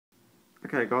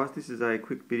Okay guys, this is a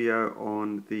quick video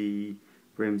on the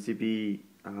Remzibi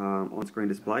on-screen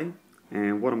display,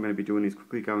 and what I'm going to be doing is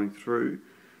quickly going through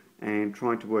and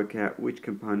trying to work out which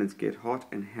components get hot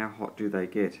and how hot do they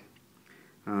get.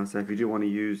 So if you do want to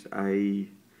use a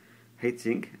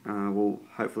heatsink, we'll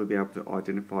hopefully be able to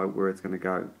identify where it's going to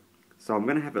go. So I'm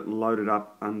going to have it loaded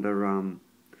up under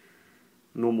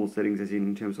normal settings, as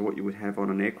in terms of what you would have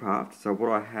on an aircraft. So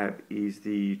what I have is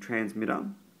the transmitter.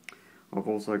 I've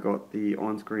also got the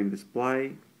on-screen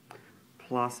display,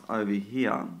 plus over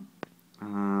here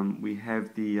we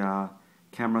have the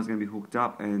camera's going to be hooked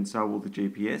up, and so will the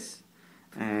GPS,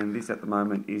 and this at the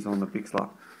moment is on the Bixler.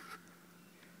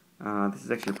 This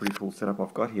is actually a pretty cool setup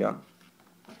I've got here,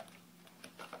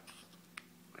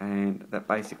 and that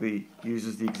basically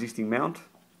uses the existing mount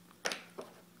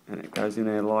and it goes in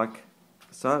there like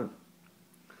so.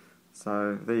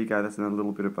 So there you go, that's another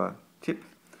little bit of a tip.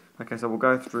 Okay, so we'll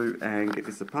go through and get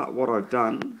this apart. What I've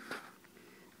done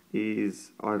is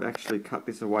I've actually cut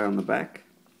this away on the back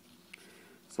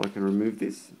so I can remove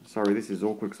this. Sorry, this is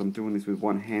awkward because I'm doing this with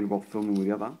one hand while filming with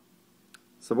the other.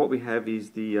 So what we have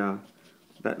is the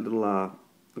that little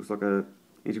looks like a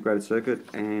integrated circuit,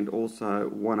 and also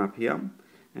one up here,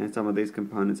 and some of these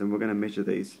components, and we're going to measure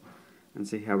these and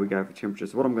see how we go for temperature.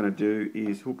 So what I'm going to do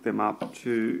is hook them up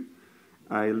to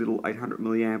a little 800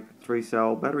 milliamp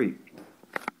 3-cell battery.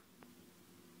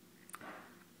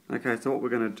 Okay, so what we're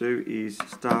going to do is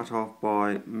start off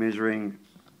by measuring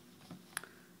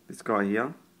this guy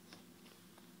here,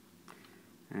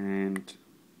 and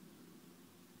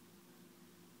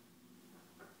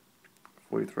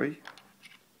 43.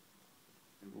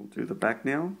 We'll do the back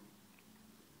now.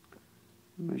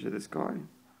 Measure this guy.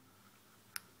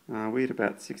 We hit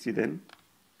about 60 then.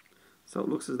 So it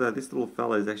looks as though this little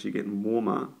fella is actually getting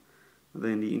warmer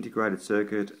than the integrated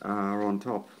circuit on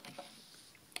top.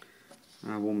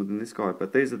 Warmer than this guy,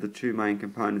 but these are the two main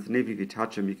components, and even if you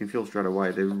touch them you can feel straight away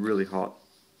they're really hot.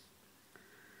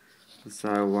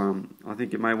 So I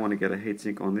think you may want to get a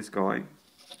heatsink on this guy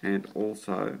and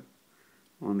also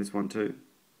on this one too.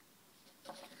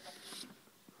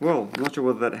 Well, I'm not sure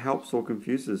whether that helps or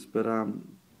confuses, but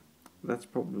that's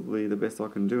probably the best I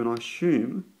can do, and I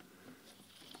assume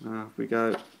if we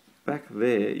go back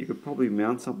there you could probably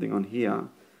mount something on here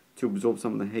to absorb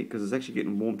some of the heat, because it's actually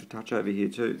getting warm to touch over here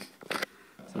too.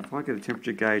 So if I get a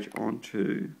temperature gauge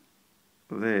onto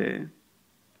there,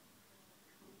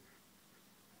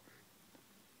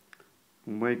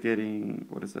 and we're getting,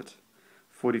 what is it,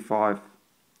 45,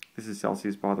 this is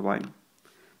Celsius by the way,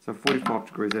 so 45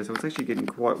 degrees there, so it's actually getting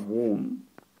quite warm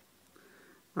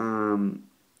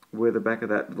where the back of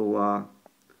that little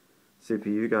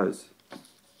CPU goes.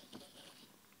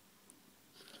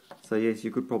 So yes,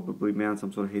 you could probably mount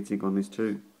some sort of heatsink on this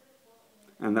too,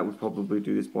 and that would probably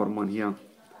do this bottom one here.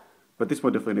 But this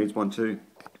one definitely needs one too.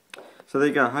 So there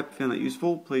you go, I hope you found that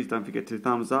useful. Please don't forget to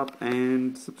thumbs up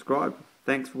and subscribe.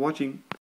 Thanks for watching.